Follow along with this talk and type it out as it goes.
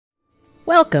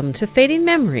Welcome to Fading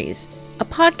Memories, a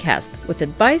podcast with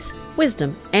advice,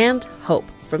 wisdom, and hope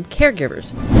from caregivers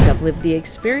who have lived the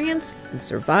experience and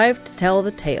survived to tell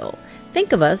the tale.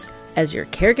 Think of us as your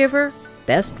caregiver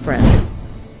best friend.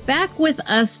 Back with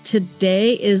us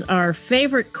today is our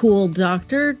favorite cool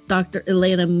doctor, Dr.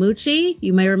 Elena Mucci.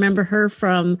 You may remember her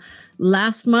from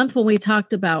last month when we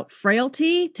talked about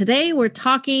frailty. Today we're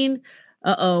talking,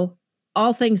 all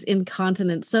things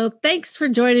incontinence. So thanks for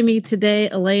joining me today,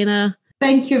 Elena.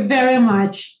 Thank you very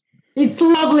much. It's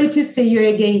lovely to see you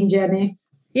again, Jenny.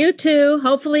 You too.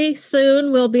 Hopefully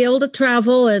soon we'll be able to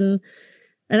travel. And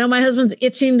I know my husband's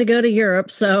itching to go to Europe.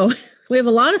 So we have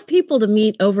a lot of people to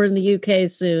meet over in the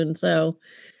UK soon.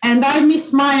 And I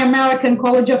miss my American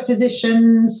College of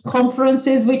Physicians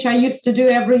conferences, which I used to do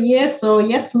every year. So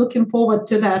yes, looking forward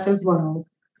to that as well.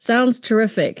 Sounds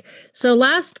terrific. So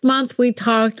last month we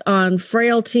talked on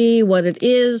frailty, what it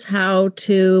is, how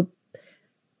to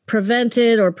prevent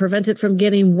it from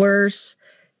getting worse.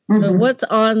 So what's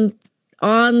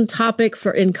on topic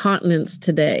for incontinence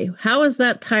today? How is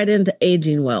that tied into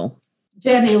aging well?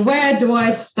 Jenny, where do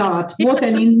I start? What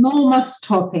an enormous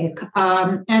topic,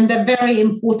 and a very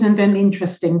important and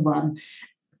interesting one.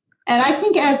 And I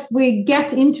think as we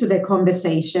get into the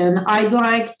conversation, I'd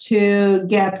like to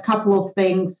get a couple of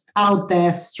things out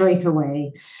there straight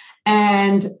away.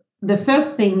 And the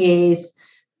first thing is,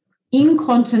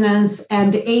 incontinence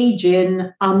and aging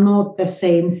are not the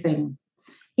same thing.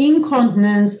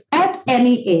 Incontinence at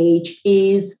any age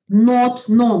is not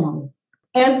normal.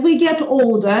 As we get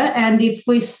older, and if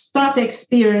we start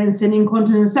experiencing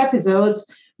incontinence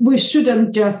episodes, we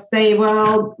shouldn't just say,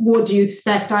 well, what do you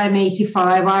expect? I'm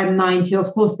 85, I'm 90.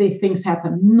 Of course, these things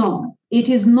happen. No, it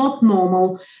is not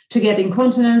normal to get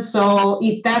incontinence. So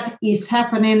if that is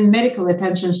happening, medical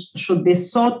attention should be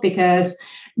sought because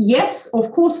yes,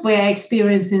 of course, we are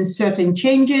experiencing certain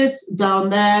changes down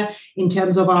there in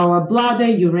terms of our bladder,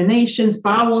 urinations,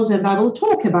 bowels, and I will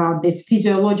talk about this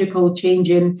physiological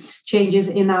changes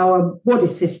in our body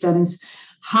systems.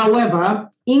 However,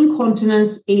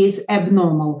 incontinence is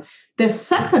abnormal. The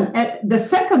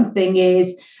second thing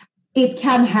is it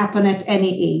can happen at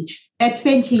any age. A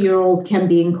 20-year-old can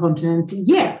be incontinent,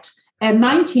 yet a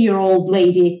 90-year-old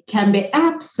lady can be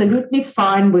absolutely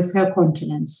fine with her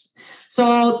continence.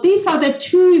 So these are the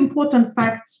two important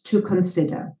facts to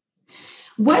consider.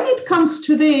 When it comes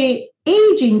to the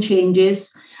aging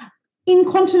changes,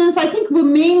 incontinence, I think we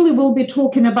mainly will be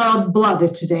talking about bladder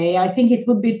today. I think it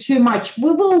would be too much.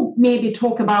 We will maybe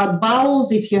talk about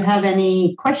bowels if you have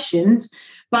any questions,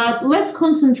 but let's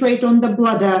concentrate on the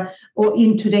bladder or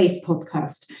in today's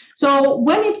podcast. So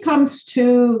when it comes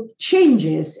to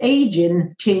changes,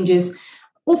 aging changes,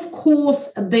 of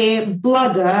course, the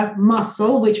bladder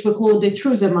muscle, which we call the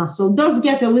detrusor muscle, does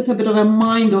get a little bit of a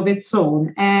mind of its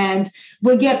own. And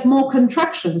we get more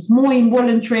contractions, more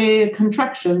involuntary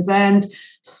contractions. And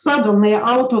suddenly,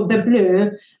 out of the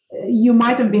blue, you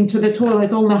might have been to the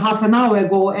toilet only half an hour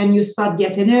ago and you start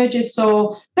getting urges.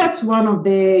 So that's one of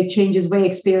the changes we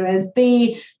experience.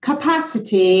 The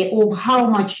capacity of how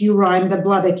much urine the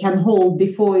bladder can hold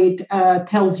before it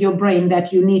tells your brain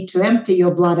that you need to empty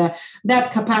your bladder,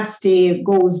 that capacity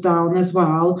goes down as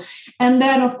well. And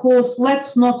then, of course,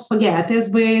 let's not forget, as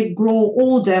we grow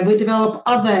older, we develop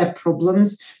other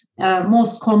problems.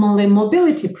 Most commonly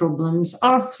mobility problems,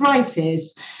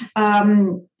 arthritis,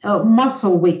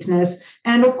 muscle weakness,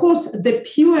 and of course the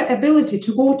pure ability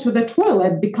to go to the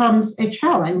toilet becomes a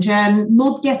challenge, and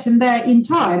not getting there in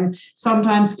time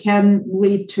sometimes can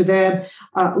lead to the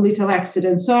little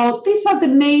accident. So these are the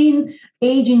main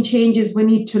aging changes we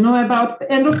need to know about,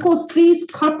 and of course these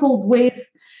coupled with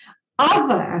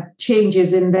other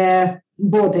changes in their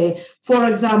body. For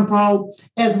example,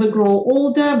 as we grow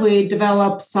older, we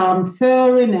develop some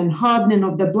furring and hardening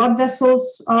of the blood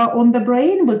vessels on the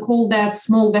brain. We call that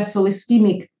small vessel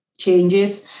ischemic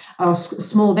changes,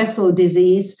 small vessel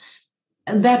disease.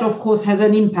 And that, of course, has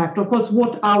an impact. Of course,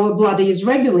 what our body is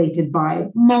regulated by,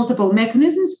 multiple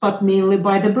mechanisms, but mainly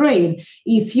by the brain.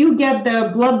 If you get the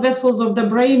blood vessels of the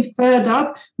brain furred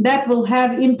up, that will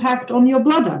have impact on your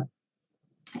bladder.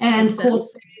 And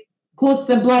cause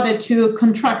the bladder to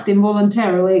contract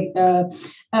involuntarily.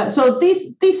 So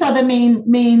these are the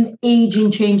main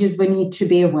aging changes we need to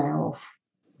be aware of.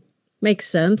 Makes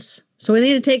sense. So we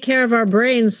need to take care of our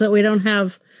brains so we don't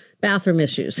have bathroom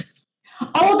issues.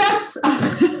 Oh,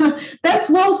 that's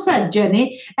well said,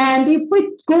 Jenny. And if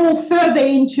we go further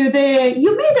into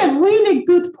you made a really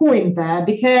good point there,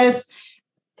 because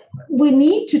we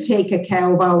need to take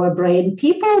care of our brain.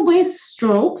 People with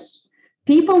strokes,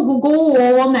 people who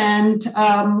go on and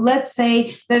let's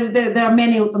say there are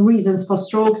many reasons for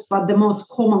strokes, but the most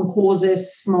common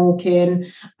causes smoking,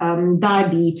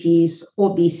 diabetes,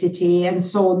 obesity, and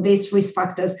so on. These risk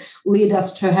factors lead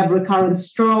us to have recurrent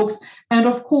strokes. And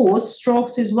of course,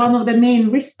 strokes is one of the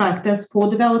main risk factors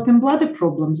for developing bladder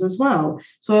problems as well.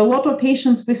 So a lot of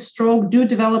patients with stroke do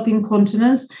develop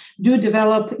incontinence, do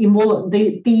develop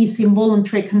these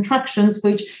involuntary contractions,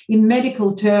 which in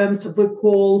medical terms we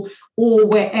call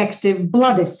overactive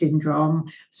bladder syndrome.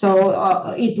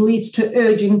 So it leads to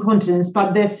urge incontinence.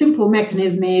 But the simple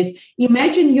mechanism is,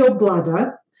 imagine your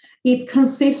bladder. It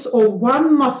consists of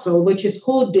one muscle, which is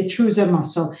called the detrusor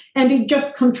muscle, and it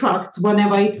just contracts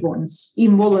whenever it wants,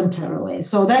 involuntarily.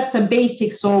 So that's a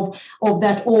basics of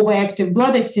that overactive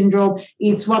bladder syndrome.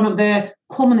 It's one of the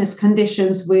commonest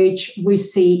conditions which we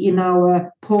see in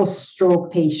our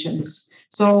post-stroke patients.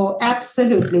 So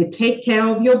absolutely, take care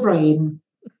of your brain.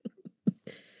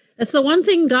 It's the one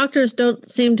thing doctors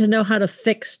don't seem to know how to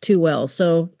fix too well.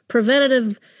 So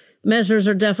preventative measures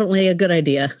are definitely a good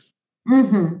idea.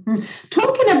 Mm-hmm.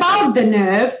 Talking about the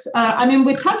nerves,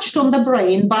 we touched on the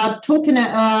brain, but talking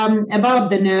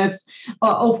about the nerves,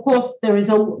 of course,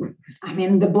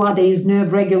 the bladder is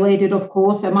nerve regulated, of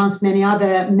course, amongst many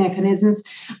other mechanisms.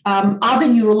 Other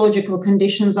neurological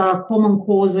conditions are common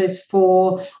causes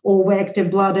for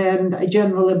overactive bladder and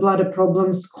generally bladder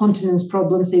problems, continence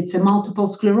problems. It's a multiple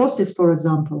sclerosis, for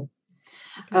example.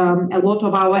 A lot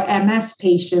of our MS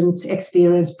patients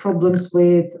experience problems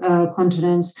with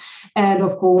continence. And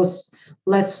of course,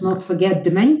 let's not forget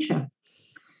dementia,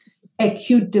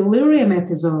 acute delirium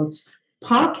episodes,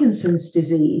 Parkinson's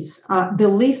disease. The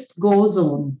list goes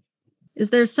on. Is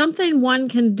there something one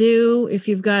can do if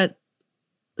you've got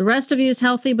the rest of you is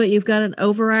healthy, but you've got an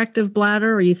overactive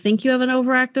bladder, or you think you have an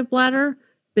overactive bladder?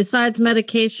 Besides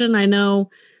medication, I know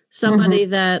somebody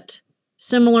that,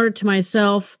 similar to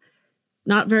myself,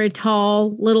 not very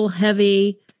tall, little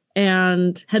heavy,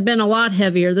 and had been a lot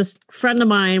heavier. This friend of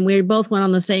mine, we both went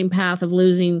on the same path of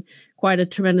losing quite a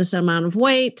tremendous amount of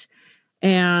weight.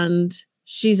 And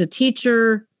she's a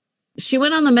teacher. She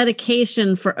went on the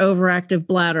medication for overactive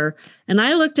bladder. And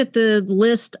I looked at the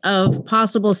list of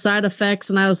possible side effects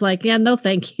and I was like, yeah, no,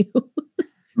 thank you.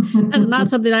 That's not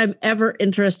something I'm ever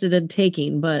interested in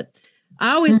taking. But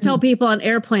I always tell people on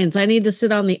airplanes, I need to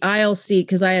sit on the aisle seat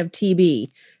because I have TB.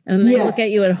 And they look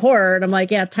at you in horror, and I'm like,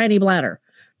 yeah, tiny bladder.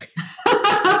 I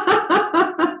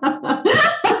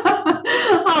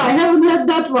haven't had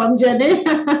that one, Jenny.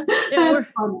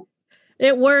 That's funny.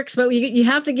 It works, but you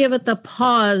have to give it the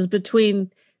pause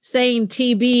between saying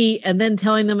TB and then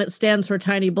telling them it stands for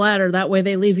tiny bladder. That way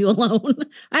they leave you alone.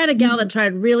 I had a gal that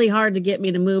tried really hard to get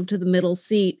me to move to the middle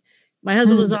seat. My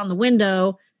husband was on the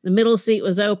window, the middle seat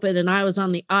was open, and I was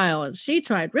on the aisle. And she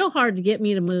tried real hard to get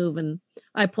me to move, and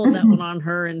I pulled that one on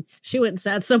her, and she went and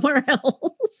sat somewhere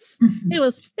else. It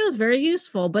was very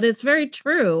useful, but it's very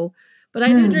true. But I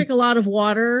do drink a lot of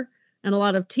water and a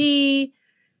lot of tea,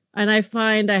 and I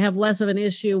find I have less of an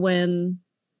issue when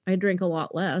I drink a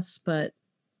lot less. But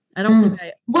I don't think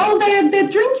I... Well, the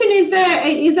drinking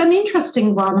is an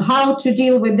interesting one, how to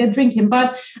deal with the drinking.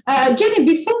 But Jenny,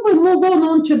 before we move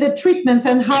on to the treatments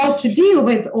and how to deal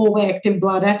with overactive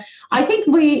bladder, I think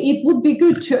it would be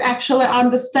good to actually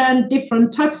understand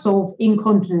different types of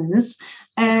incontinence.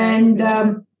 And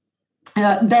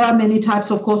there are many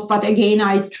types, of course, but again,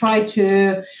 I try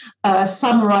to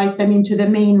summarize them into the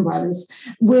main ones.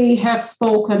 We have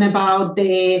spoken about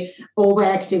the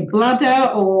overactive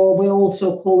bladder, or we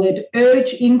also call it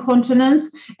urge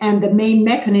incontinence, and the main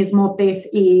mechanism of this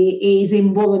is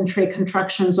involuntary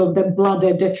contractions of the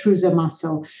bladder detrusor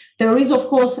muscle. There is, of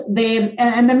course, the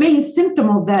main symptom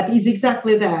of that is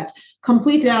exactly that.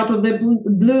 Completely out of the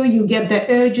blue, you get the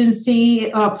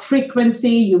urgency,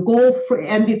 frequency, you go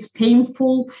and it's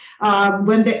painful.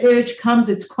 When the urge comes,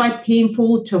 it's quite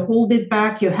painful to hold it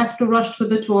back. You have to rush to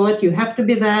the toilet. You have to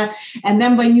be there. And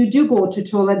then when you do go to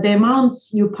toilet, the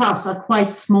amounts you pass are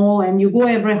quite small and you go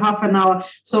every half an hour.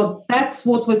 So that's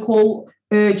what we call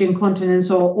urge incontinence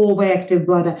or overactive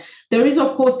bladder. There is,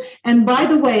 of course, and by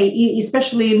the way,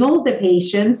 especially in older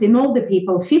patients, in older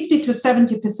people, 50 to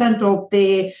 70% of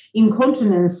the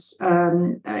incontinence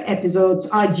episodes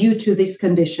are due to this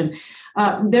condition.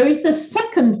 There is the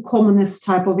second commonest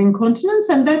type of incontinence,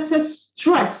 and that's a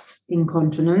stress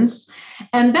incontinence.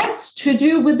 And that's to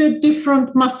do with a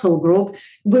different muscle group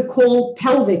we call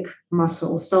pelvic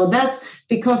muscles. So that's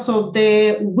because of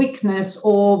the weakness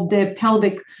of the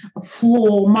pelvic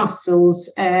floor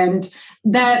muscles. And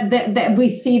that we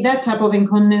see that type of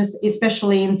incontinence,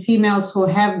 especially in females who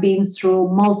have been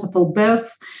through multiple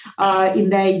births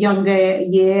in their younger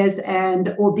years.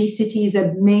 And obesity is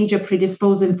a major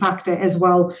predisposing factor as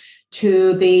well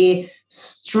to the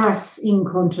stress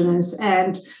incontinence.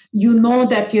 And you know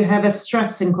that you have a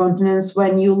stress incontinence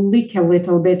when you leak a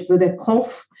little bit with a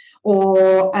cough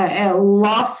or a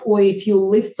laugh, or if you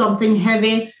lift something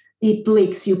heavy, it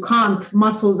leaks. You can't,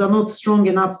 muscles are not strong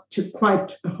enough to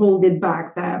quite hold it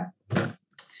back there.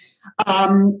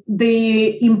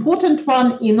 The important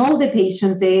one in all the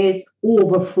patients is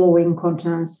overflow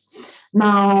incontinence.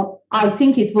 Now, I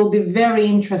think it will be very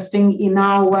interesting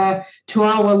to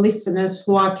our listeners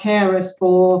who are carers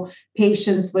for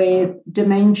patients with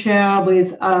dementia,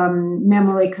 with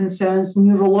memory concerns,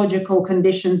 neurological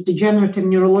conditions, degenerative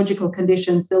neurological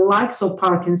conditions, the likes of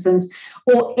Parkinson's,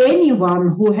 or anyone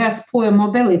who has poor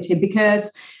mobility,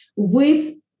 because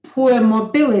with poor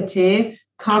mobility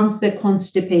comes the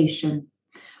constipation.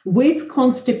 With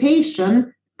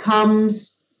constipation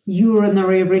comes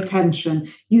urinary retention.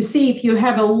 You see, if you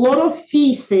have a lot of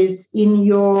feces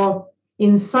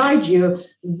inside you,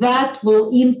 that will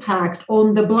impact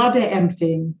on the bladder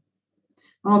emptying.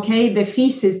 Okay, the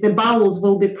feces, the bowels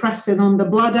will be pressing on the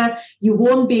bladder. You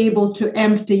won't be able to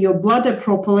empty your bladder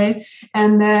properly,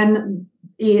 and then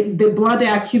the bladder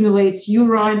accumulates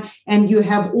urine and you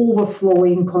have overflow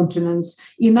incontinence.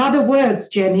 In other words,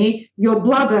 Jenny, your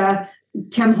bladder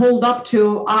can hold up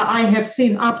to, I have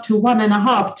seen up to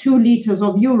 1.5, 2 liters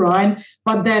of urine,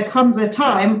 but there comes a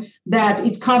time that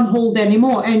it can't hold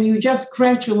anymore and you just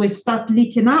gradually start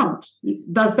leaking out.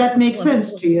 Does that make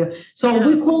sense to you? So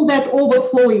we call that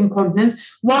overflow incontinence.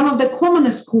 One of the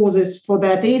commonest causes for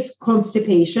that is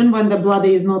constipation, when the bladder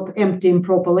is not emptying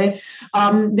properly.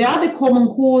 The other common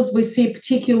cause we see,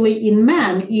 particularly in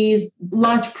men, is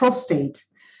large prostate.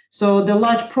 So the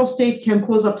large prostate can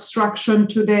cause obstruction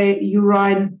to the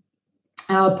urine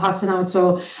passing out.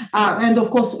 So, and of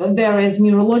course, various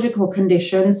neurological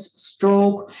conditions,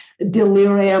 stroke,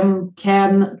 delirium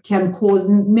can cause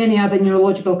many other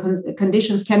neurological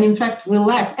conditions, can in fact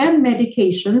relax, and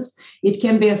medications. It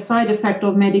can be a side effect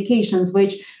of medications,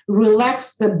 which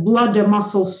relax the bladder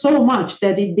muscle so much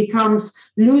that it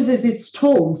loses its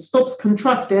tone, stops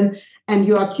contracting, and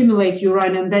you accumulate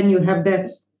urine, and then you have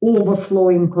the overflow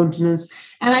incontinence.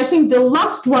 And I think the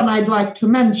last one I'd like to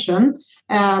mention,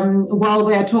 while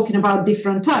we are talking about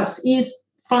different types, is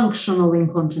functional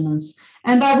incontinence.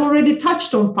 And I've already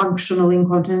touched on functional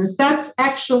incontinence. That's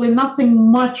actually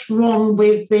nothing much wrong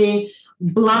with the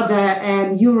bladder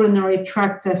and urinary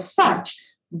tract as such,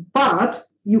 but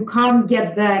you can't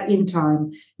get there in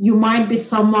time. You might be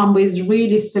someone with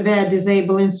really severe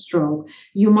disabling stroke.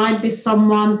 You might be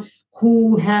someone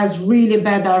who has really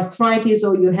bad arthritis,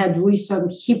 or you had recent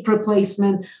hip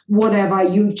replacement, whatever.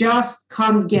 You just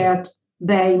can't get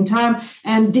there in time.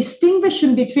 And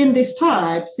distinguishing between these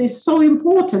types is so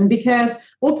important, because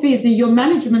obviously your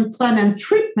management plan and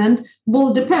treatment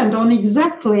will depend on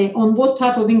exactly on what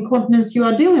type of incontinence you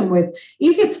are dealing with.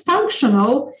 If it's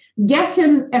functional,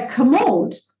 getting a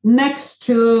commode next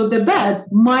to the bed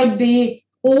might be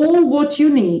all what you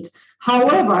need.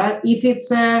 However, if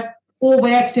it's a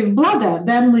overactive bladder,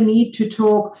 then we need to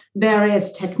talk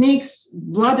various techniques,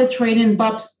 bladder training,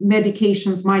 but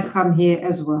medications might come here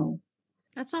as well.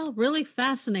 That's all really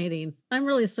fascinating. I'm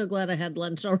really so glad I had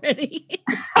lunch already.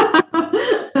 And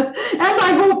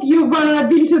I hope you've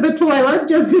been to the toilet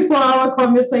just before our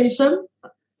conversation.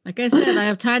 Like I said, I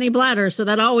have tiny bladder, so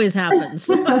that always happens.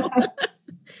 So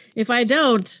if I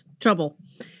don't, trouble.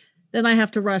 Then I have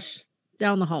to rush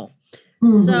down the hall.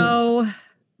 Mm-hmm. So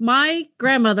my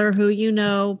grandmother, who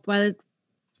we're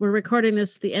recording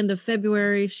this at the end of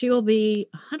February, she will be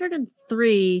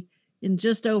 103 in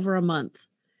just over a month.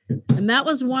 And that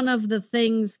was one of the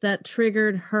things that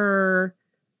triggered her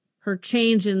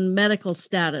change in medical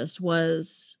status,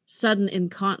 was sudden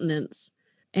incontinence.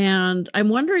 And I'm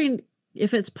wondering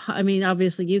if it's,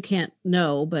 obviously you can't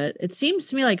know, but it seems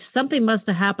to me like something must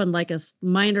have happened, like a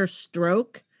minor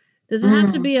stroke. Does it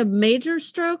have to be a major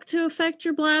stroke to affect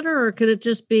your bladder, or could it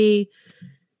just be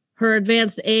her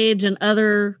advanced age and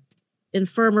other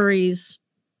infirmities,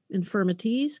 and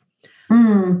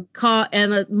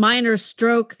a minor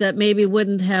stroke that maybe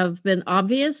wouldn't have been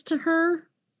obvious to her?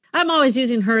 I'm always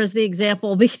using her as the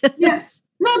example because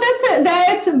No,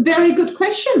 that's a very good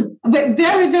question.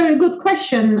 Very, very good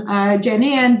question,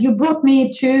 Jenny. And you brought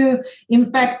me to,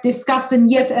 in fact, discussing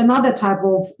yet another type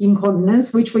of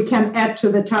incontinence, which we can add to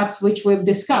the types which we've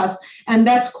discussed, and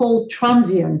that's called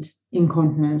transient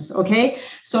incontinence. Okay,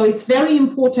 so it's very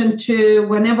important to,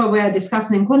 whenever we are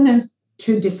discussing incontinence,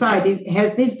 to decide,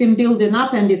 has this been building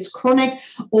up and it's chronic,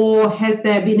 or has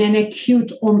there been an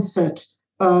acute onset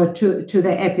to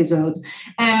the episodes?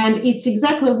 And it's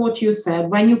exactly what you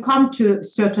said. When you come to a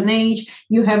certain age,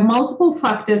 you have multiple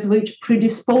factors which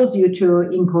predispose you to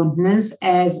incontinence.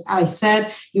 As I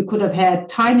said, you could have had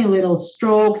tiny little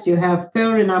strokes, you have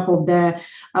furring up of the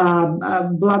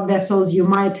blood vessels, you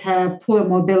might have poor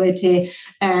mobility,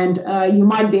 and you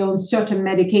might be on certain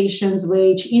medications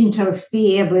which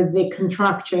interfere with the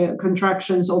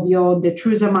contractions of your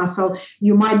detrusor muscle.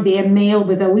 You might be a male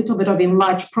with a little bit of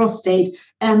enlarged prostate,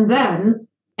 and then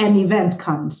an event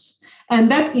comes. And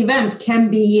that event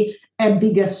can be a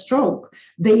bigger stroke.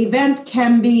 The event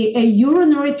can be a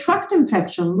urinary tract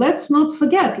infection. Let's not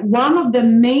forget, one of the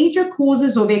major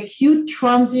causes of acute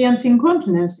transient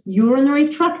incontinence, urinary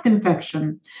tract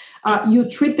infection. You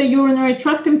treat the urinary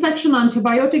tract infection,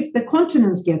 antibiotics, the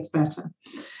continence gets better.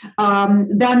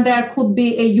 Then there could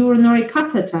be a urinary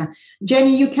catheter.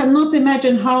 Jenny, you cannot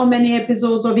imagine how many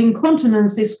episodes of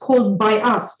incontinence is caused by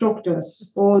us,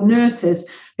 doctors or nurses,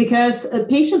 because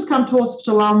patients come to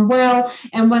hospital unwell,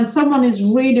 and when someone is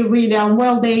really, really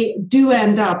unwell, they do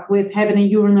end up with having a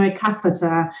urinary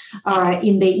catheter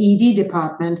in the ED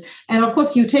department. And of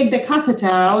course, you take the catheter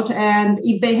out, and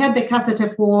if they had the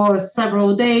catheter for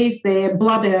several days, the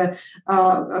bladder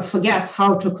forgets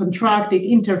how to contract. It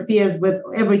interferes with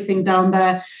everything down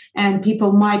there, and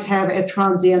people might have a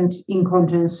transient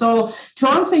incontinence. So to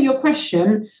answer your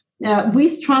question,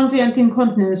 with transient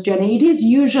incontinence, Jenny, it is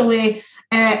usually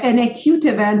an acute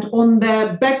event on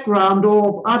the background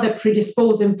of other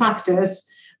predisposing factors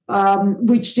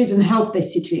which didn't help the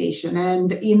situation.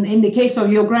 And in the case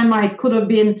of your grandma, it could have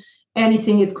been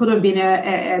anything. It could have been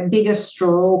a bigger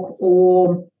stroke,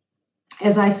 or,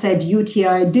 as I said,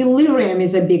 UTI. Delirium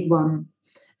is a big one.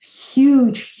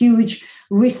 Huge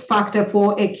risk factor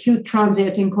for acute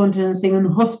transient incontinence in a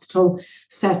hospital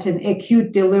setting,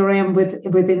 acute delirium with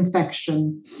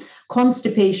infection.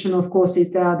 Constipation, of course,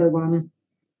 is the other one.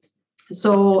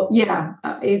 So yeah,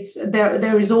 it's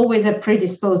there is always a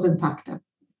predisposing factor.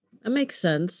 That makes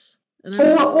sense.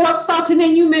 Or starting a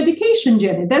new medication,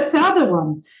 Jenny. That's the other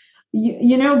one.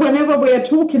 You know, whenever we are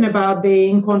talking about the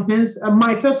incontinence,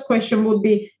 my first question would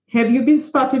be, have you been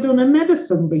started on a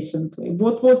medicine recently?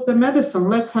 What was the medicine?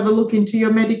 Let's have a look into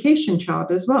your medication chart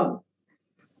as well.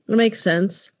 That makes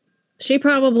sense. She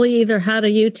probably either had a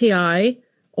UTI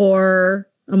or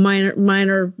a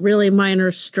really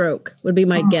minor stroke would be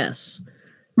my guess.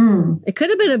 It could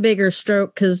have been a bigger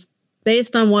stroke because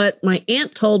based on what my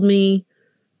aunt told me,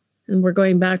 and we're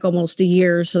going back almost a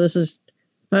year, so this is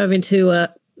having to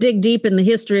dig deep in the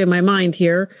history of my mind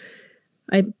here.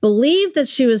 I believe that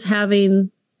she was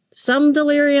having some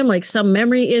delirium, like some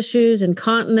memory issues,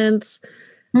 incontinence.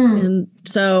 And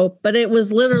so, but it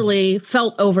was literally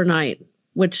felt overnight,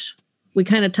 which we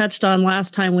kind of touched on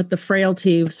last time with the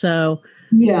frailty. So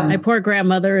yeah, my poor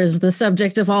grandmother is the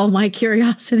subject of all my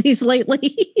curiosities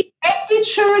lately. And did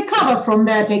she recover from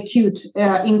that acute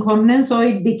incontinence, or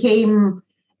it became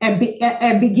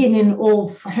a beginning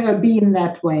of her being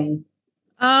that way?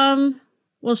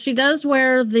 Well, she does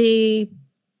wear the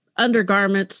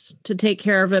undergarments to take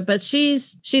care of it, but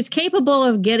she's capable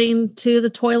of getting to the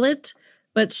toilet,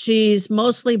 but she's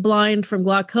mostly blind from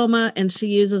glaucoma, and she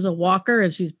uses a walker,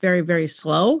 and she's very, very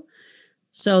slow.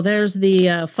 So there's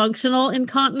the functional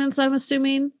incontinence, I'm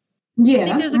assuming. Yeah. I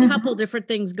think there's a couple different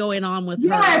things going on with her.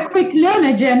 Yeah, quick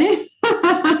learner, Jenny.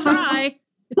 I try.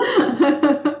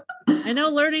 I know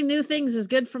learning new things is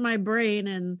good for my brain,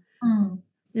 and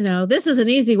you know, this is an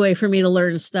easy way for me to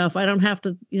learn stuff. I don't have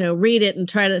to, read it and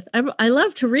try to. I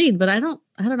love to read, but I don't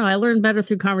know. I learn better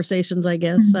through conversations, I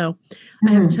guess. So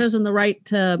I have chosen the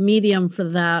right medium for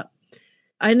that.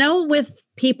 I know with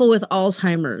people with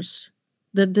Alzheimer's,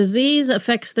 the disease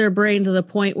affects their brain to the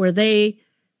point where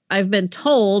I've been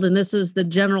told, and this is the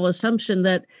general assumption,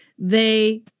 that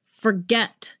they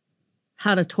forget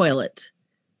how to toilet.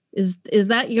 Is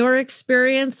that your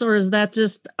experience, or is that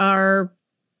just our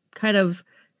kind of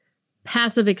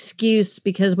passive excuse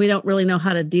because we don't really know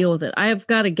how to deal with it? I've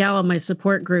got a gal in my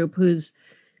support group whose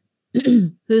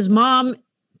mom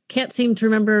can't seem to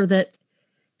remember that.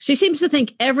 She seems to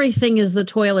think everything is the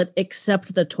toilet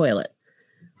except the toilet,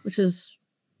 which is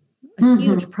a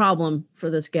huge problem for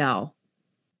this gal.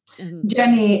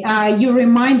 Jenny, you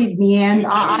reminded me, and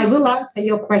I will answer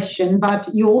your question, but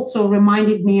you also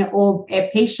reminded me of a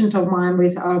patient of mine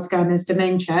with Alzheimer's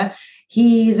dementia.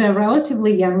 He's a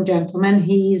relatively young gentleman.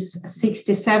 He's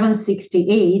 67,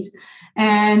 68,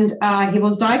 and he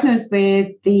was diagnosed with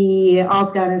the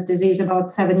Alzheimer's disease about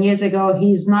 7 years ago.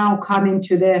 He's now coming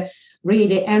to the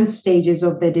really end stages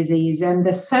of the disease. And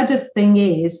the saddest thing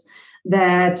is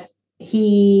that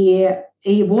he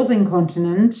was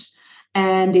incontinent,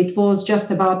 and it was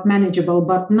just about manageable.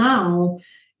 But now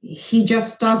he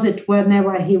just does it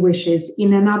whenever he wishes,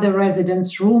 in another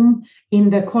resident's room, in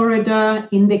the corridor,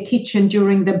 in the kitchen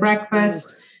during the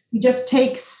breakfast. He just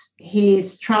takes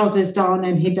his trousers down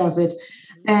and he does it.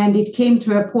 And it came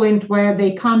to a point where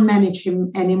they can't manage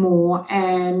him anymore.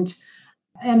 And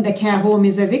the care home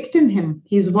is evicting him.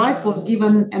 His wife was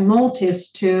given a notice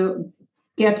to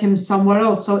get him somewhere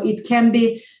else. So it can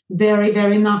be very,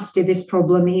 very nasty, this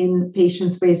problem in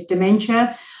patients with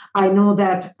dementia. I know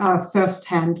that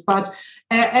firsthand. But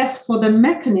as for the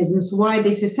mechanisms why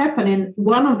this is happening,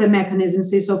 one of the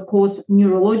mechanisms is, of course,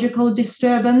 neurological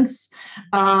disturbance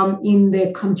in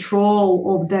the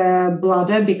control of the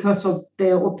bladder because of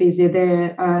it's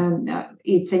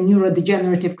a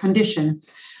neurodegenerative condition.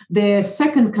 The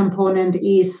second component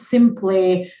is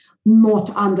simply not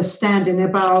understanding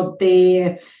about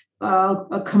the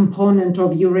a component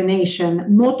of urination,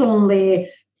 not only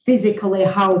physically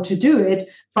how to do it,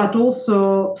 but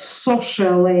also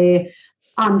socially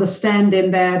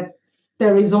understanding that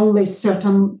there is only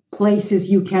certain places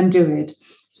you can do it.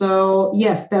 So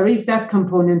yes, there is that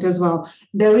component as well.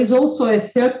 There is also a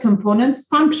third component,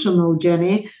 functional,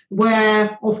 Jenny,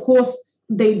 where, of course,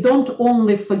 they don't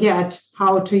only forget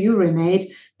how to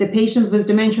urinate. The patients with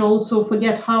dementia also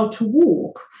forget how to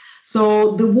walk.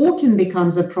 So the walking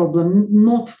becomes a problem,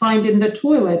 not finding the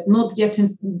toilet, not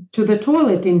getting to the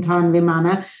toilet in timely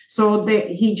manner. So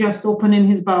he just opening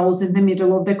his bowels in the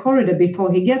middle of the corridor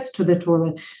before he gets to the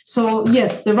toilet. So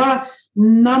yes, there are a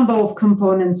number of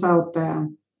components out there,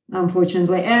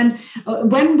 unfortunately. And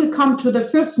when we come to the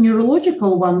first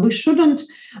neurological one, we shouldn't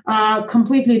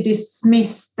completely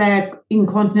dismiss the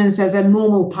incontinence as a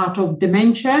normal part of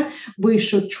dementia. We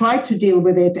should try to deal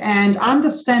with it. And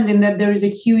understanding that there is a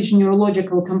huge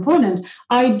neurological component,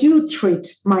 I do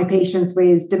treat my patients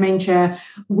with dementia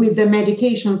with the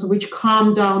medications which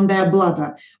calm down their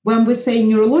bladder. When we say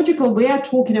neurological, we are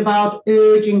talking about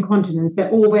urge incontinence, the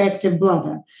overactive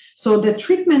bladder. So the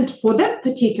treatment for that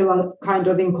particular kind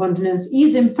of incontinence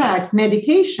is, in fact,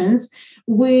 medications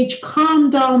which calm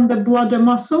down the bladder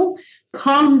muscle,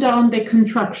 calm down the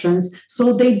contractions,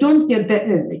 so they don't get the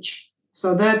urge.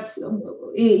 So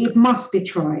it must be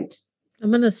tried. I'm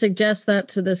going to suggest that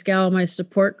to this gal in my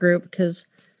support group because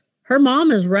her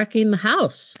mom is wrecking the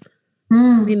house.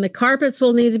 I mean, the carpets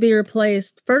will need to be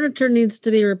replaced. Furniture needs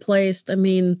to be replaced. I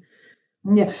mean,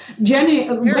 yeah, Jenny,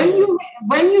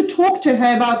 when you talk to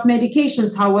her about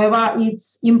medications, however,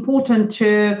 it's important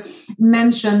to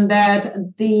mention that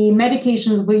the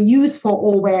medications we use for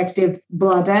overactive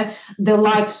bladder, the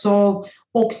likes of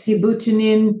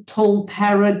oxybutynin,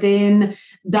 tolperodine,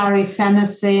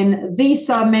 darifenacin, these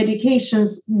are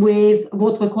medications with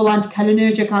what we call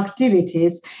anticholinergic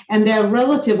activities, and they're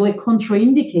relatively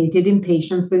contraindicated in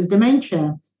patients with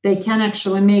dementia. They can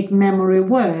actually make memory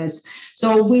worse.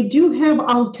 So we do have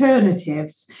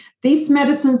alternatives. These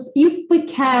medicines, if we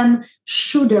can,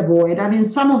 should avoid. I mean,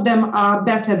 some of them are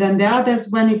better than the others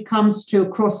when it comes to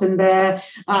crossing the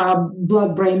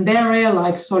blood-brain barrier,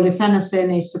 like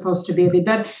solifenacin is supposed to be a bit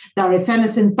better,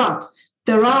 darifenacin, but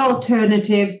there are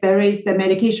alternatives. There is the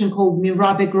medication called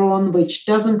mirabegron, which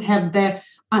doesn't have the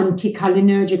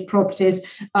anticholinergic properties,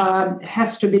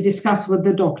 has to be discussed with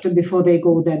the doctor before they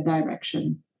go that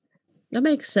direction. That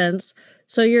makes sense.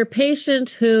 So your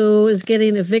patient who is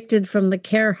getting evicted from the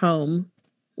care home,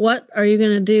 what are you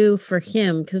going to do for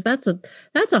him? Because that's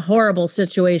a horrible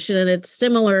situation, and it's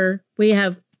similar.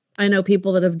 I know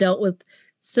people that have dealt with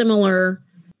similar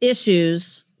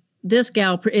issues. This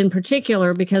gal in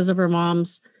particular, because of her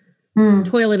mom's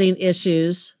toileting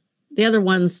issues. The other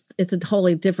ones, it's a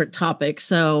totally different topic.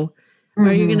 So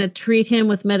are you going to treat him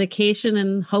with medication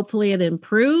and hopefully it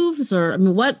improves? Or I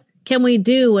mean, what can we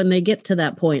do when they get to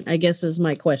that point, I guess is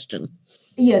my question.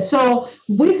 Yeah, so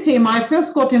with him, I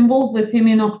first got involved with him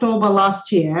in October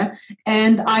last year,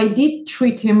 and I did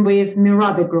treat him with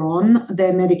mirabegron,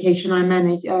 the medication I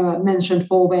mentioned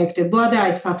for overactive bladder. I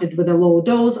started with a low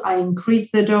dose, I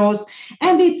increased the dose,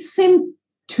 and it seemed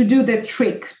to do the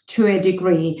trick to a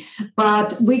degree.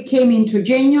 But we came into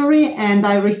January, and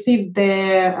I received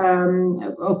a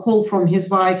call from his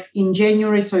wife in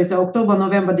January. So it's October,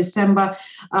 November, December,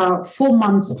 4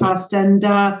 months passed. And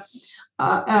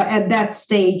at that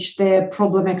stage, the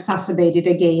problem exacerbated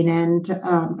again,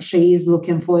 and she is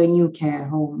looking for a new care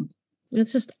home.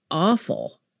 It's just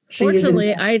awful.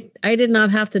 Fortunately, I did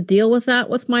not have to deal with that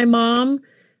with my mom.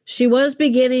 She was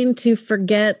beginning to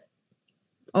forget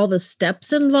all the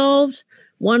steps involved.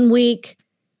 One week,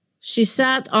 she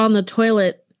sat on the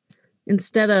toilet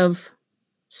instead of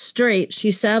straight.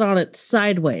 She sat on it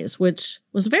sideways, which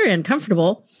was very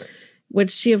uncomfortable,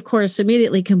 which she, of course,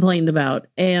 immediately complained about.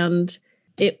 And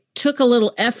it took a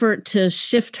little effort to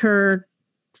shift her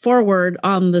forward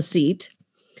on the seat.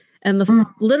 And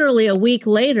literally a week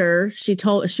later, she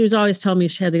was always telling me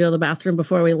she had to go to the bathroom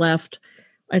before we left.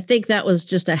 I think that was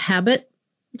just a habit,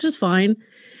 which is fine.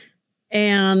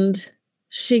 And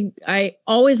I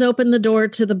always opened the door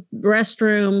to the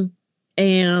restroom,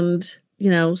 and,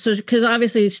 so because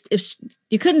obviously if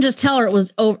you couldn't just tell her it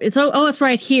was over, it's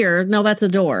right here. No, that's a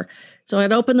door. So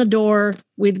I'd open the door,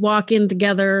 we'd walk in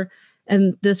together.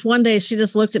 And this one day she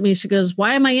just looked at me. She goes,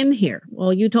 "Why am I in here?"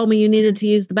 "Well, you told me you needed to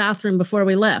use the bathroom before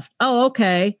we left." "Oh,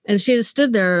 okay." And she just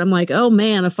stood there. I'm like, oh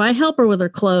man, if I help her with her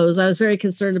clothes, I was very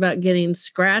concerned about getting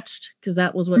scratched, because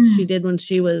that was what she did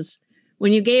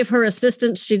when you gave her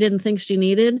assistance, she didn't think she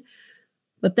needed.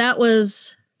 But I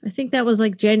think that was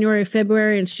like January,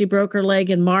 February, and she broke her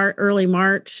leg in early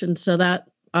March. And so that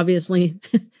obviously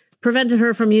prevented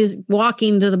her from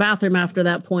walking to the bathroom after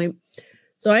that point.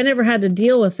 So I never had to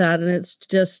deal with that. And it's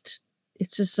just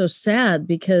so sad,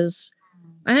 because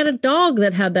I had a dog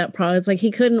that had that problem. It's like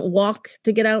he couldn't walk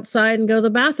to get outside and go to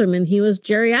the bathroom, and he was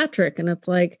geriatric. And it's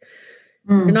like,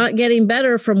 you're not getting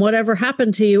better from whatever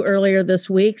happened to you earlier this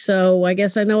week. So I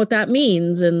guess I know what that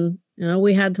means. And,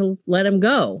 we had to let him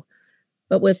go.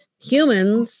 But with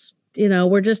humans,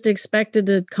 we're just expected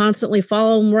to constantly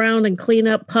follow them around and clean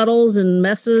up puddles and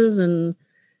messes. And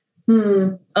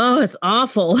oh, it's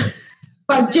awful.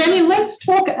 But Jenny, let's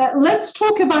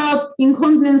talk about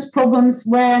incontinence problems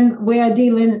when we are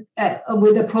dealing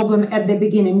with the problem at the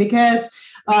beginning, because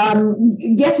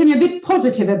getting a bit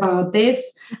positive about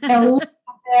this,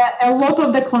 a lot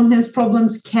of the continence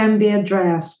problems can be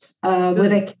addressed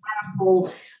with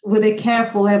a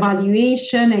careful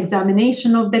evaluation,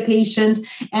 examination of the patient.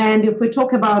 And if we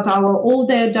talk about our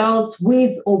older adults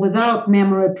with or without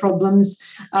memory problems,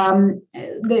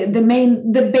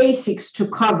 the basics to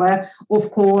cover,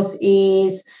 of course,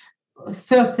 is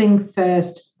first thing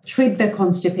first, treat the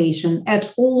constipation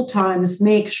at all times.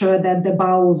 Make sure that the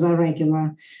bowels are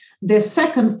regular. The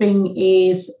second thing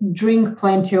is drink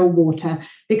plenty of water,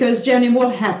 because, Jenny,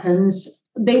 what happens?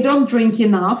 They don't drink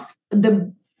enough.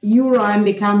 The urine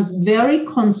becomes very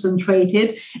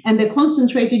concentrated, and the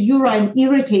concentrated urine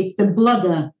irritates the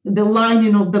bladder, the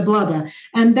lining of the bladder,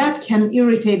 and that can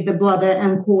irritate the bladder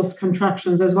and cause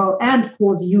contractions as well, and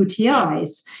cause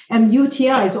UTIs. And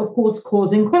UTIs, of course,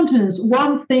 cause incontinence,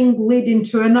 one thing leading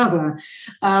to another.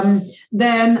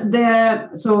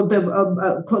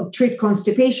 Treat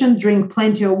constipation, drink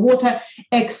plenty of water,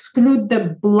 exclude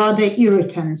the bladder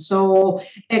irritants. So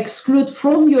exclude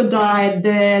from your diet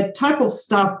the type of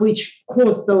stuff which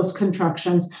cause those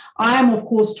contractions. I am, of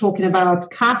course, talking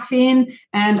about caffeine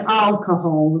and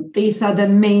alcohol. These are the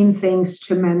main things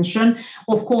to mention.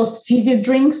 Of course, fizzy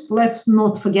drinks, let's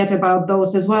not forget about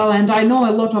those as well. And I know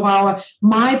a lot of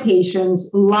my patients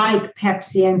like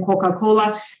Pepsi and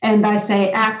Coca-Cola, and I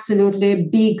say absolutely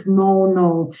big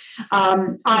no.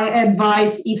 I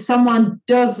advise, if someone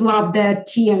does love their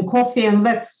tea and coffee, and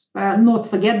let's not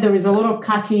forget there is a lot of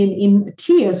caffeine in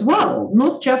tea as well,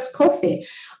 not just coffee,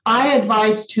 I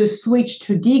advise to switch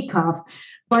to decaf.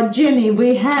 But Jenny,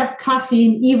 we have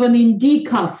caffeine even in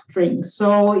decaf drinks.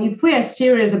 So if we are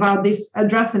serious about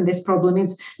addressing this problem,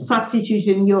 it's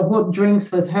substituting your hot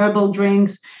drinks with herbal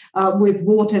drinks, with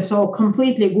water, so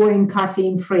completely going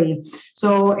caffeine free.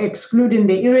 So excluding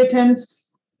the irritants,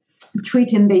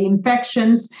 treating the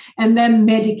infections, and then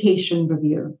medication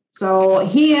review. So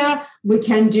here we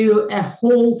can do a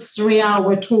whole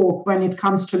 3-hour talk when it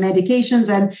comes to medications.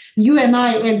 And you and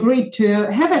I agreed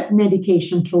to have a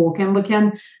medication talk, and we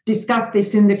can discuss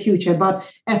this in the future. But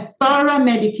a thorough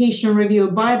medication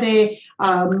review by the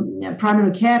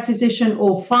primary care physician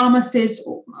or pharmacist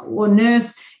or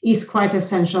nurse is quite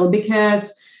essential,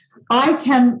 because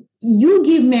you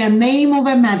give me a name of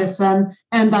a medicine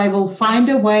and I will find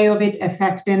a way of it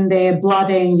affecting the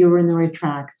bladder and urinary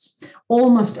tracts.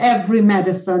 Almost every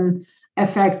medicine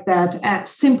affects that.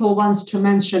 Simple ones to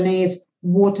mention is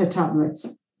water tablets,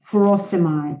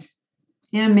 furosemide,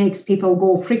 Yeah, makes people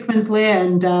go frequently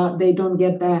and they don't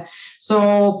get there.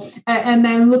 So, and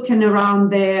then looking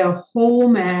around their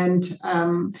home and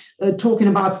talking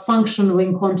about functional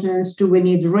incontinence. Do we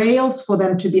need rails for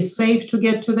them to be safe to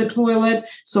get to the toilet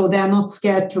so they're not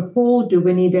scared to fall? Do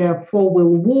we need a 4-wheel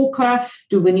walker?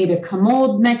 Do we need a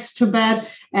commode next to bed?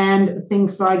 And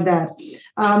things like that.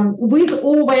 With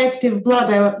overactive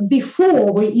bladder,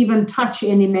 before we even touch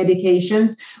any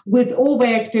medications, with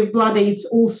overactive bladder, it's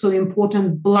also important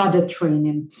bladder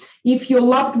training. If your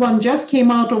loved one just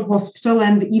came out of hospital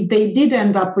and if they did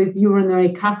end up with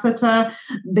urinary catheter,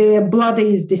 their bladder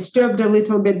is disturbed a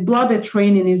little bit, bladder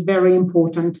training is very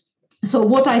important. So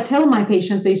what I tell my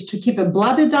patients is to keep a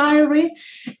bladder diary.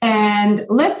 And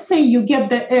let's say you get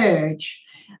the urge.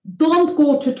 Don't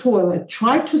go to toilet.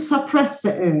 Try to suppress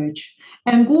the urge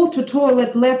and go to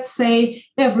toilet, let's say,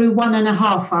 every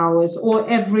 1.5 hours or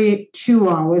every 2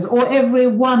 hours or every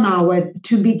 1 hour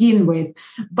to begin with.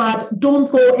 But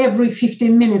don't go every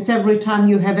 15 minutes every time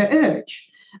you have an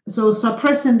urge. So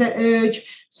suppressing the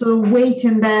urge, so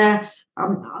waiting there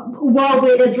while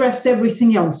we addressed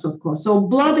everything else, of course. So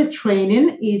bladder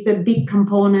training is a big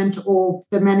component of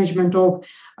the management of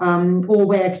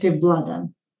overactive bladder.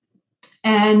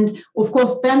 And of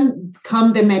course, then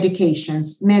come the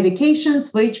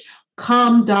medications which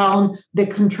calm down the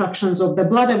contractions of the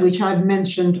bladder, which I've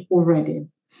mentioned already.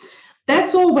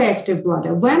 That's overactive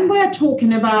bladder. When we're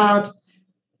talking about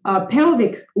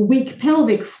weak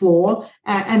pelvic floor,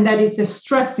 and that is the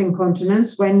stress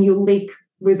incontinence, when you leak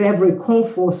with every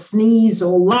cough or sneeze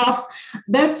or laugh,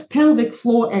 that's pelvic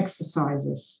floor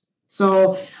exercises.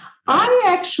 So I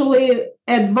actually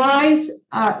advise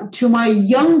to my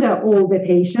older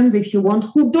patients, if you want,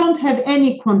 who don't have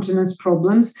any continence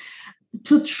problems,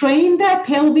 to train their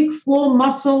pelvic floor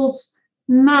muscles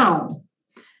now.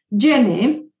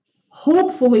 Jenny,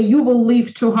 hopefully you will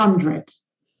live to 100.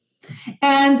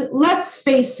 And let's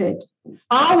face it,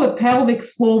 our pelvic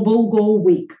floor will go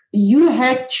weak. You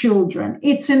had children.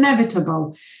 It's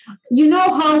inevitable. You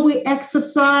know how we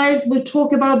exercise. We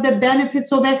talk about the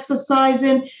benefits of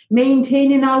exercising,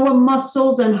 maintaining our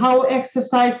muscles, and how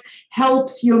exercise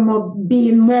helps you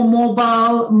being more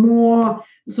mobile, more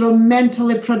sort of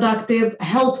mentally productive,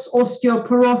 helps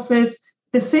osteoporosis.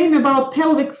 The same about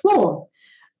pelvic floor.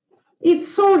 It's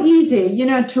so easy,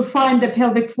 to find the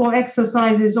pelvic floor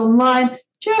exercises online.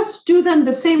 Just do them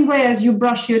the same way as you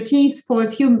brush your teeth for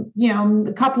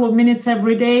a couple of minutes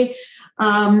every day,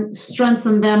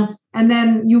 strengthen them, and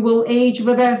then you will age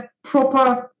with a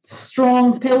proper,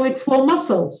 strong pelvic floor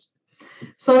muscles.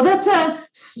 So that's a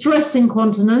stress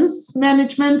incontinence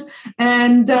management.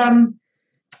 And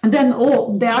then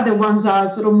all the other ones are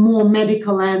sort of more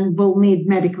medical and will need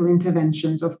medical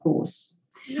interventions, of course.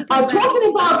 Talking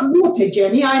about water,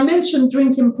 Jenny, I mentioned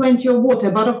drinking plenty of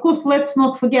water, but of course, let's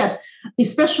not forget,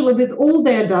 especially with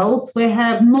older adults, we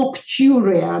have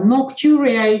nocturia.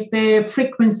 Nocturia is the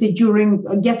frequency during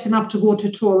getting up to go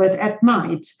to toilet at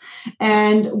night.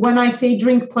 And when I say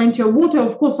drink plenty of water,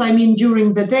 of course, I mean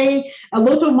during the day. A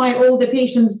lot of my older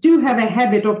patients do have a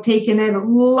habit of taking a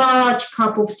large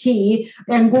cup of tea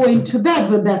and going to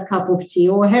bed with that cup of tea,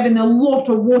 or having a lot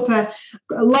of water,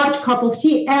 a large cup of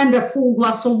tea and a full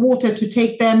glass of water to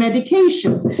take their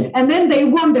medications. And then they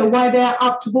wonder why they're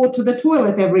up to go to the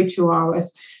toilet every 2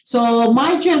 hours. So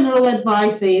my general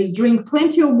advice is drink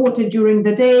plenty of water during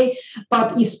the day,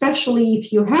 but especially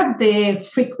if you have the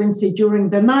frequency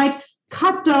during the night,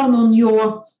 cut down on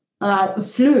your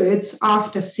fluids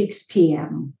after 6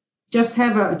 p.m. Just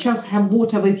have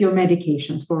water with your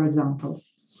medications, for example.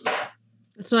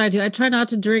 That's what I do. I try not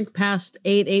to drink past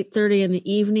 8:30 in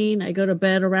the evening. I go to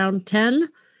bed around 10.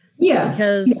 Yeah.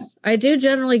 Because I do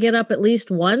generally get up at least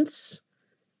once,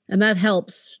 and that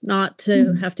helps not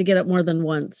to have to get up more than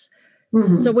once.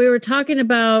 Mm-hmm. So we were talking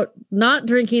about not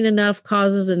drinking enough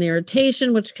causes an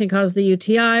irritation, which can cause the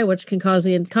UTI, which can cause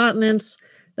the incontinence.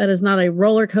 That is not a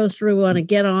roller coaster we want to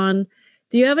get on.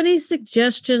 Do you have any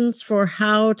suggestions for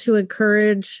how to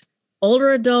encourage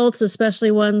older adults, especially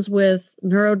ones with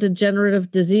neurodegenerative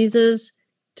diseases,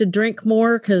 to drink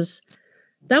more? Because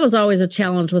that was always a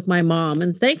challenge with my mom.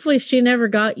 And thankfully, she never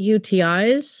got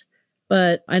UTIs.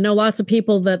 But I know lots of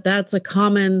people that's a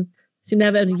common, seem to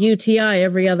have a UTI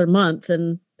every other month.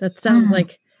 And that sounds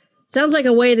like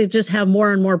a way to just have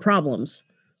more and more problems.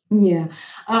 Yeah,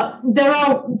 there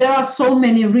are so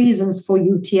many reasons for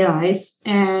UTIs,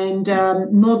 and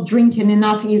not drinking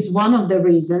enough is one of the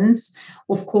reasons,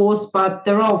 of course. But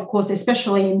there are, of course,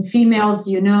 especially in females,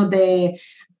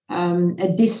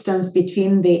 a distance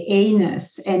between the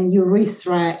anus and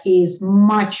urethra is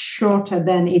much shorter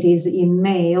than it is in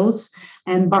males,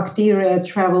 and bacteria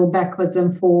travel backwards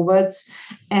and forwards.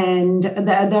 And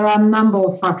there are a number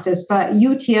of factors, but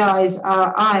UTIs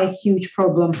are a huge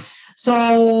problem.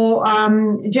 So,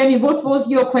 Jenny, what was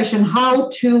your question? How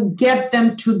to get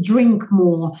them to drink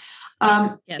more?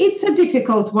 Yes. It's a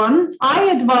difficult one. I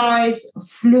advise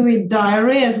fluid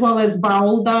diary as well as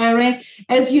bowel diary.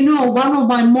 As you know, one of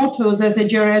my mottos as a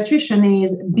geriatrician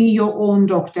is be your own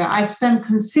doctor. I spend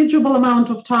considerable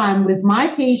amount of time with my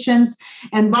patients.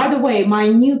 And by the way, my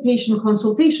new patient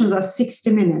consultations are 60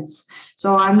 minutes.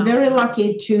 So I'm very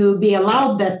lucky to be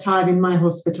allowed that time in my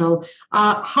hospital.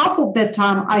 Half of that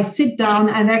time, I sit down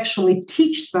and actually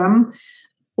teach them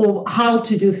how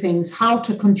to do things, how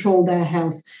to control their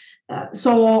health.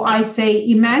 So I say,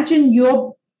 imagine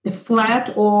your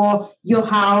flat or your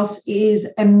house is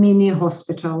a mini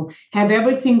hospital. Have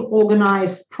everything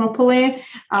organized properly,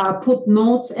 put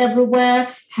notes everywhere,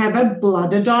 have a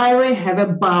bladder diary, have a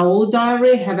bowel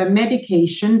diary, have a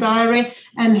medication diary,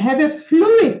 and have a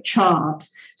fluid chart.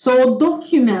 So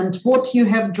document what you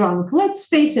have drunk. Let's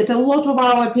face it, a lot of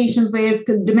our patients with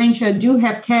dementia do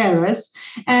have carers.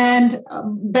 And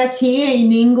back here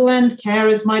in England,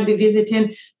 carers might be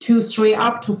visiting 2, 3,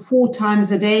 up to 4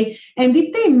 times a day. And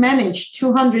if they manage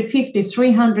 250,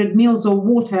 300 mils of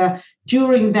water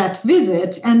during that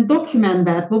visit and document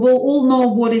that, we will all know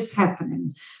what is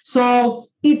happening. So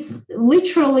it's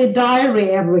literally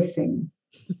diary everything.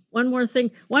 One more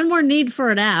thing, one more need for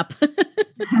an app.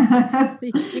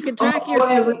 You can track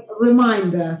your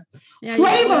reminder. Yeah,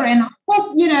 flavor, and of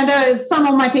course, some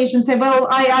of my patients say, well,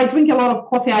 I drink a lot of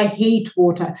coffee, I hate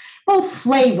water. Well,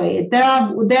 flavor it. There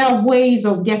are ways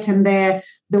of getting the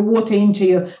water into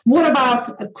you. What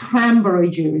about cranberry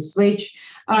juice, which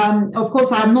of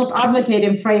course, I'm not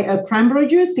advocating for cranberry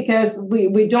juice because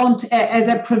we don't, as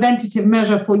a preventative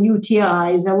measure for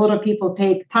UTIs, a lot of people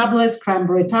take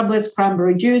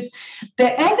cranberry juice.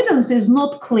 The evidence is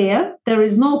not clear. There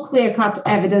is no clear-cut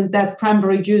evidence that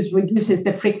cranberry juice reduces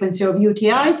the frequency of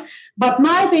UTIs, but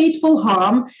neither it will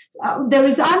harm. There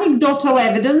is anecdotal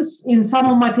evidence in some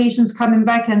of my patients coming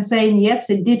back and saying, yes,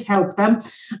 it did help them.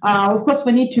 Of course,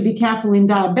 we need to be careful in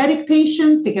diabetic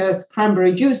patients because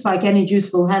cranberry juice, like any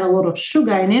juice, will have a lot of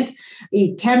sugar in it.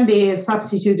 It can be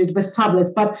substituted with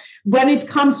tablets. But when it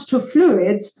comes to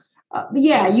fluids,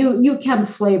 you can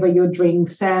flavor your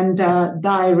drinks and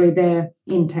diary their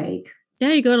intake.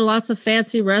 Yeah, you go to lots of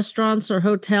fancy restaurants or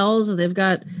hotels and they've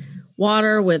got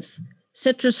water with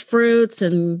citrus fruits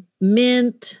and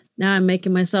mint. Now I'm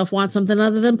making myself want something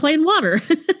other than plain water.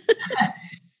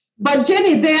 But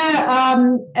Jenny,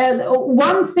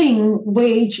 one thing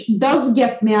which does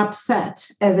get me upset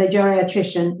as a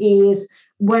geriatrician is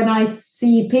when I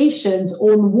see patients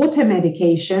on water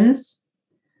medications,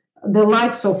 the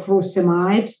likes of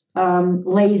furosemide,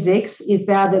 Lasix is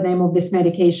the other name of this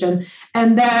medication,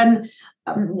 and then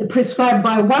prescribed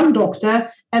by one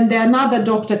doctor, and the another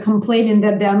doctor complaining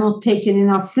that they are not taking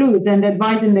enough fluids and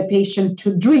advising the patient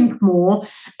to drink more.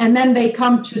 And then they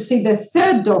come to see the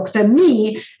third doctor,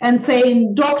 me, and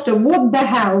saying, doctor, what the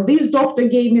hell? This doctor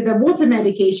gave me the water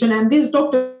medication and this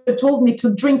doctor told me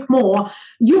to drink more.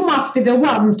 You must be the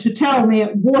one to tell me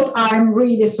what I'm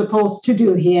really supposed to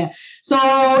do here. So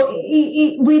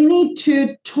we need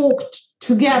to talk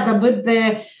together with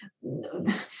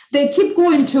they keep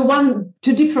going to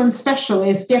different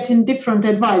specialists, getting different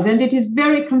advice, and it is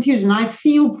very confusing. I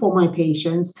feel for my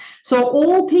patients. So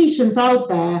all patients out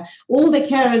there, all the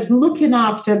carers looking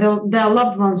after their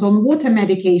loved ones on water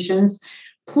medications,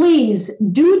 please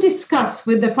do discuss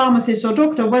with the pharmacist or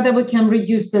doctor whether we can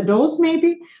reduce the dose,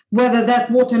 maybe, whether that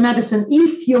water medicine,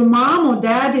 if your mom or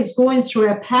dad is going through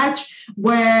a patch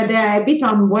where they're a bit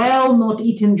unwell, not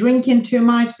eating, drinking too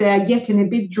much, they're getting a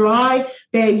bit dry,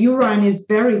 their urine is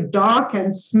very dark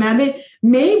and smelly,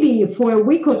 maybe for a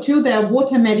week or two, their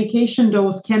water medication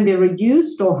dose can be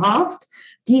reduced or halved.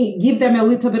 Give them a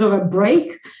little bit of a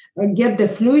break, get the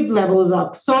fluid levels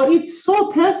up. So it's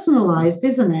so personalized,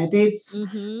 isn't it? It's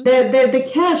the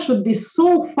care should be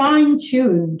so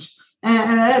fine-tuned.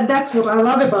 That's what I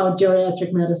love about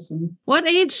geriatric medicine. What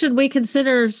age should we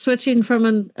consider switching from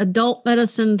an adult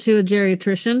medicine to a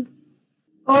geriatrician?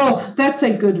 Oh, that's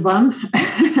a good one.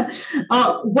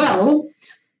 Well,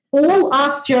 all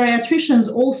us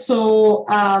geriatricians also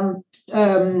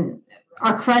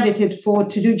accredited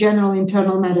to do general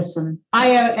internal medicine.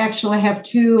 I actually have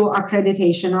two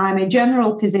accreditation. I'm a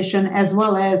general physician as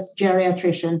well as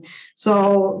geriatrician.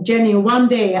 So Jenny, one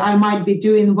day I might be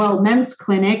doing men's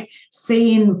clinic,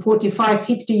 seeing 45,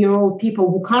 50-year-old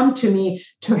people who come to me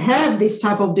to have this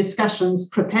type of discussions,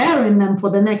 preparing them for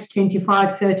the next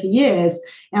 25, 30 years.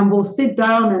 And we'll sit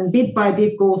down and bit by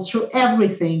bit go through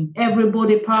everything, every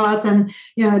body part, and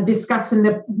discussing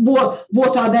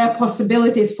what are their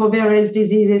possibilities for various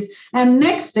diseases. And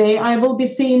next day I will be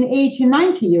seeing 80,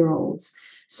 90-year-olds.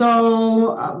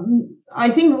 So I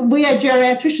think we are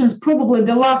geriatricians, probably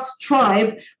the last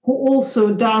tribe who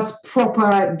also does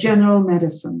proper general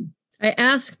medicine. I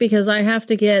ask because I have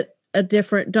to get a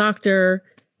different doctor,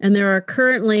 and there are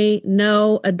currently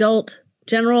no adult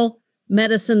general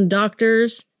medicine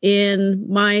doctors in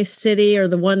my city or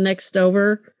the one next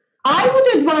over. I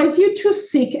would advise you to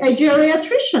seek a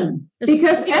geriatrician,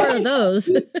 because as those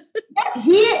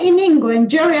here in England,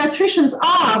 geriatricians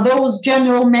are those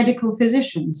general medical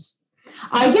physicians.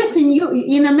 I guess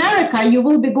in America, you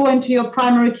will be going to your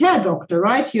primary care doctor,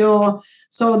 right?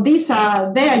 So they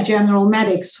are general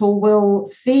medics who will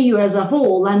see you as a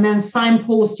whole and then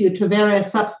signpost you to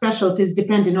various subspecialties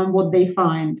depending on what they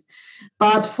find.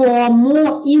 But for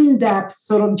more in-depth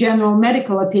sort of general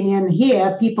medical opinion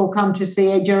here, people come to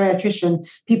see a geriatrician,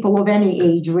 people of any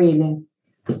age, really.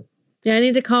 Yeah, I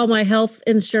need to call my health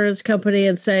insurance company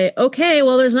and say, okay,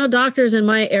 well, there's no doctors in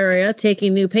my area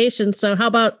taking new patients. So how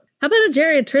about a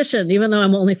geriatrician, even though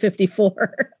I'm only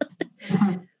 54?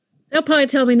 They'll probably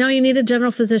tell me, no, you need a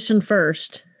general physician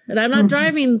first. And I'm not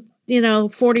driving,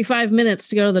 45 minutes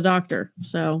to go to the doctor.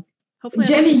 So hopefully,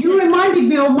 Jenny, you reminded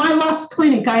me of my last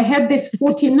clinic. I had this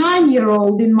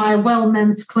 49-year-old in my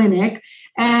men's clinic,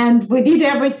 and we did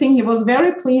everything. He was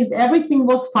very pleased. Everything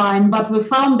was fine, but we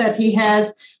found that he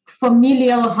has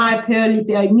familial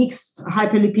mixed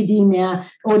hyperlipidemia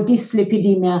or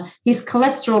dyslipidemia. His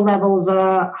cholesterol levels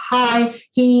are high.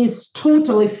 He is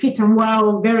totally fit and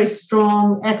well, very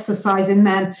strong, exercising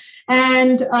man.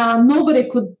 And nobody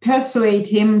could persuade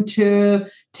him to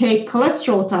take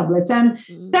cholesterol tablets. And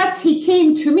he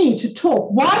came to me to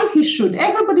talk why he should.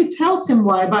 Everybody tells him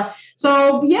why.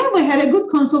 We had a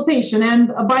good consultation.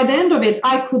 And by the end of it,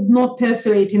 I could not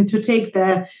persuade him to take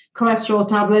the cholesterol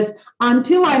tablets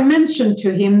until I mentioned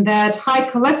to him that high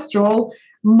cholesterol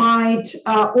might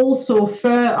also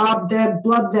fur up the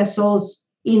blood vessels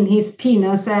in his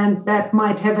penis, and that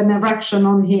might have an erection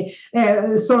on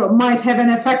might have an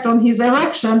effect on his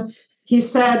erection. He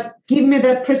said, "Give me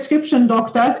that prescription,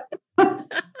 doctor."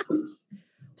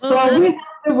 So we have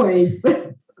the ways.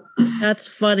 That's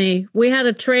funny. We had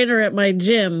a trainer at my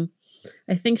gym.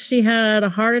 I think she had a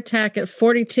heart attack at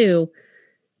 42,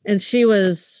 and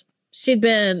she'd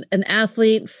been an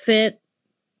athlete, fit,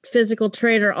 physical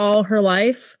trainer all her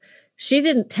life. She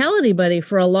didn't tell anybody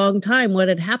for a long time what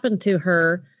had happened to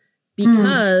her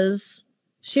because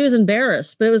she was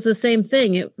embarrassed. But it was the same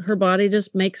thing. Her body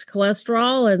just makes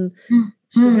cholesterol, and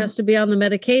she has to be on the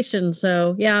medication.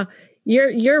 So, yeah,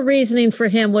 your reasoning for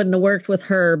him wouldn't have worked with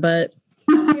her. But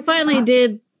she finally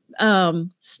did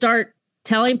start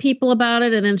telling people about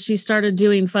it. And then she started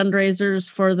doing fundraisers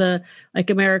for the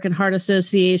American Heart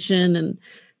Association. And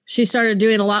she started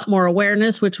doing a lot more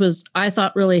awareness, which was, I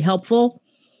thought, really helpful.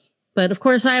 But of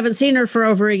course, I haven't seen her for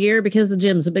over a year because the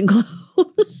gyms have been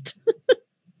closed.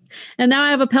 And now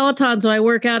I have a Peloton, so I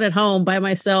work out at home by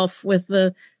myself with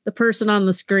the person on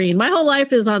the screen. My whole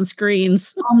life is on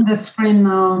screens. On the screen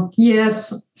now.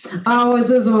 Yes.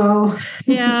 Ours as well.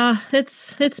 Yeah,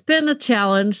 it's been a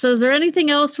challenge. So is there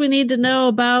anything else we need to know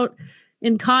about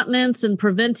incontinence and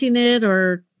preventing it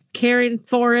or caring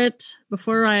for it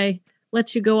before I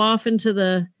let you go off into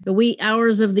the wee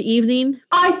hours of the evening?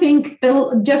 I think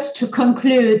just to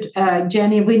conclude,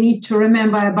 Jenny, we need to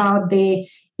remember about the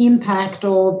impact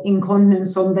of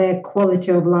incontinence on their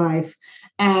quality of life.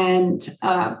 And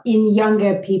in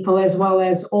younger people as well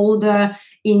as older,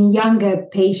 in younger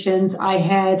patients, I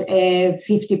had a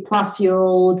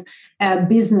 50-plus-year-old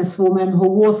businesswoman who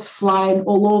was flying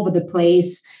all over the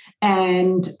place.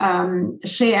 And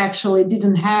she actually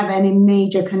didn't have any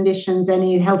major conditions,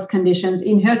 any health conditions.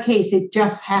 In her case, it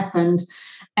just happened.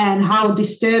 And how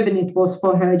disturbing it was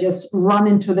for her, just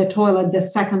running to the toilet the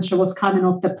second she was coming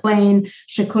off the plane.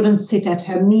 She couldn't sit at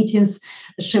her meetings.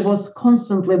 She was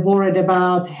constantly worried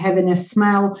about having a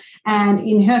smell. And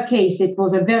in her case, it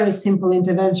was a very simple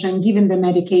intervention, giving the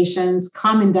medications,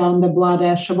 calming down the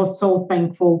bladder. She was so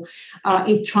thankful.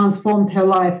 It transformed her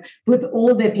life. With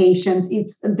all the patients,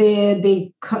 it's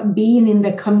the being in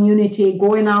the community,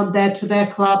 going out there to their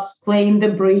clubs, playing the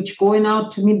bridge, going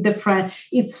out to meet the friend.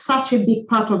 It's such a big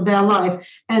part of their life.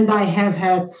 And I have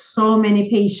had so many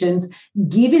patients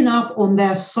giving up on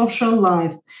their social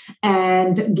life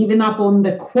and giving up on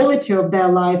the quality of their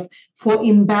life for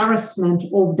embarrassment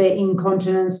of their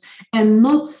incontinence and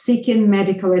not seeking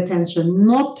medical attention,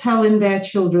 not telling their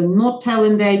children, not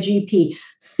telling their GP,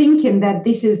 thinking that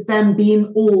this is them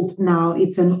being old now.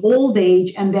 It's an old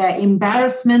age and their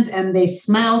embarrassment and they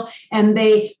smell, and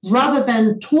they, rather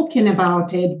than talking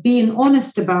about it, being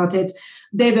honest about it,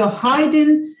 they were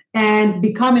hiding and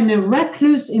becoming a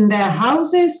recluse in their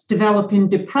houses, developing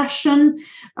depression,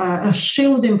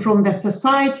 shielding from the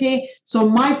society. So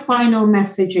my final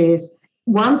message is,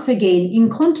 once again,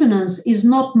 incontinence is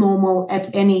not normal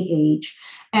at any age.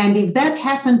 And if that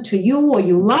happened to you or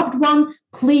your loved one,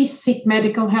 please seek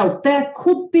medical help. There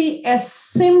could be a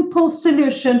simple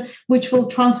solution which will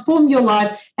transform your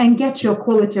life and get your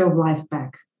quality of life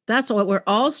back. That's what we're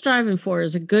all striving for,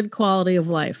 is a good quality of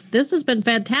life. This has been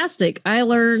fantastic. I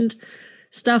learned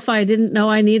stuff I didn't know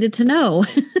I needed to know.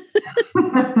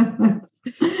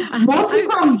 More to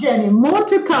come, Jenny. More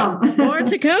to come. More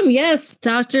to come, yes.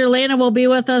 Dr. Elena will be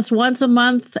with us once a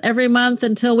month, every month,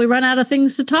 until we run out of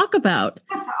things to talk about.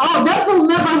 Oh, that will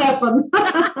never happen.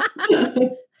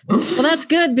 Well, that's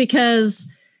good, because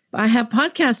I have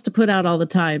podcasts to put out all the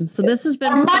time. So this has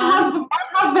been my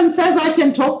husband says I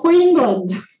can talk for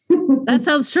England. That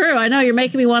sounds true. I know, you're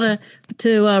making me want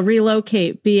to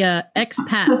relocate, be a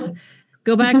expat,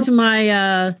 go back to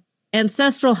my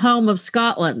ancestral home of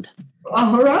Scotland.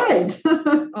 All right.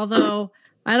 Although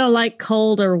I don't like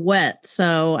cold or wet,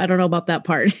 so I don't know about that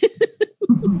part.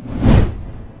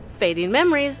 Fading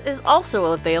Memories is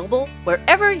also available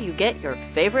wherever you get your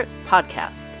favorite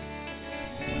podcasts.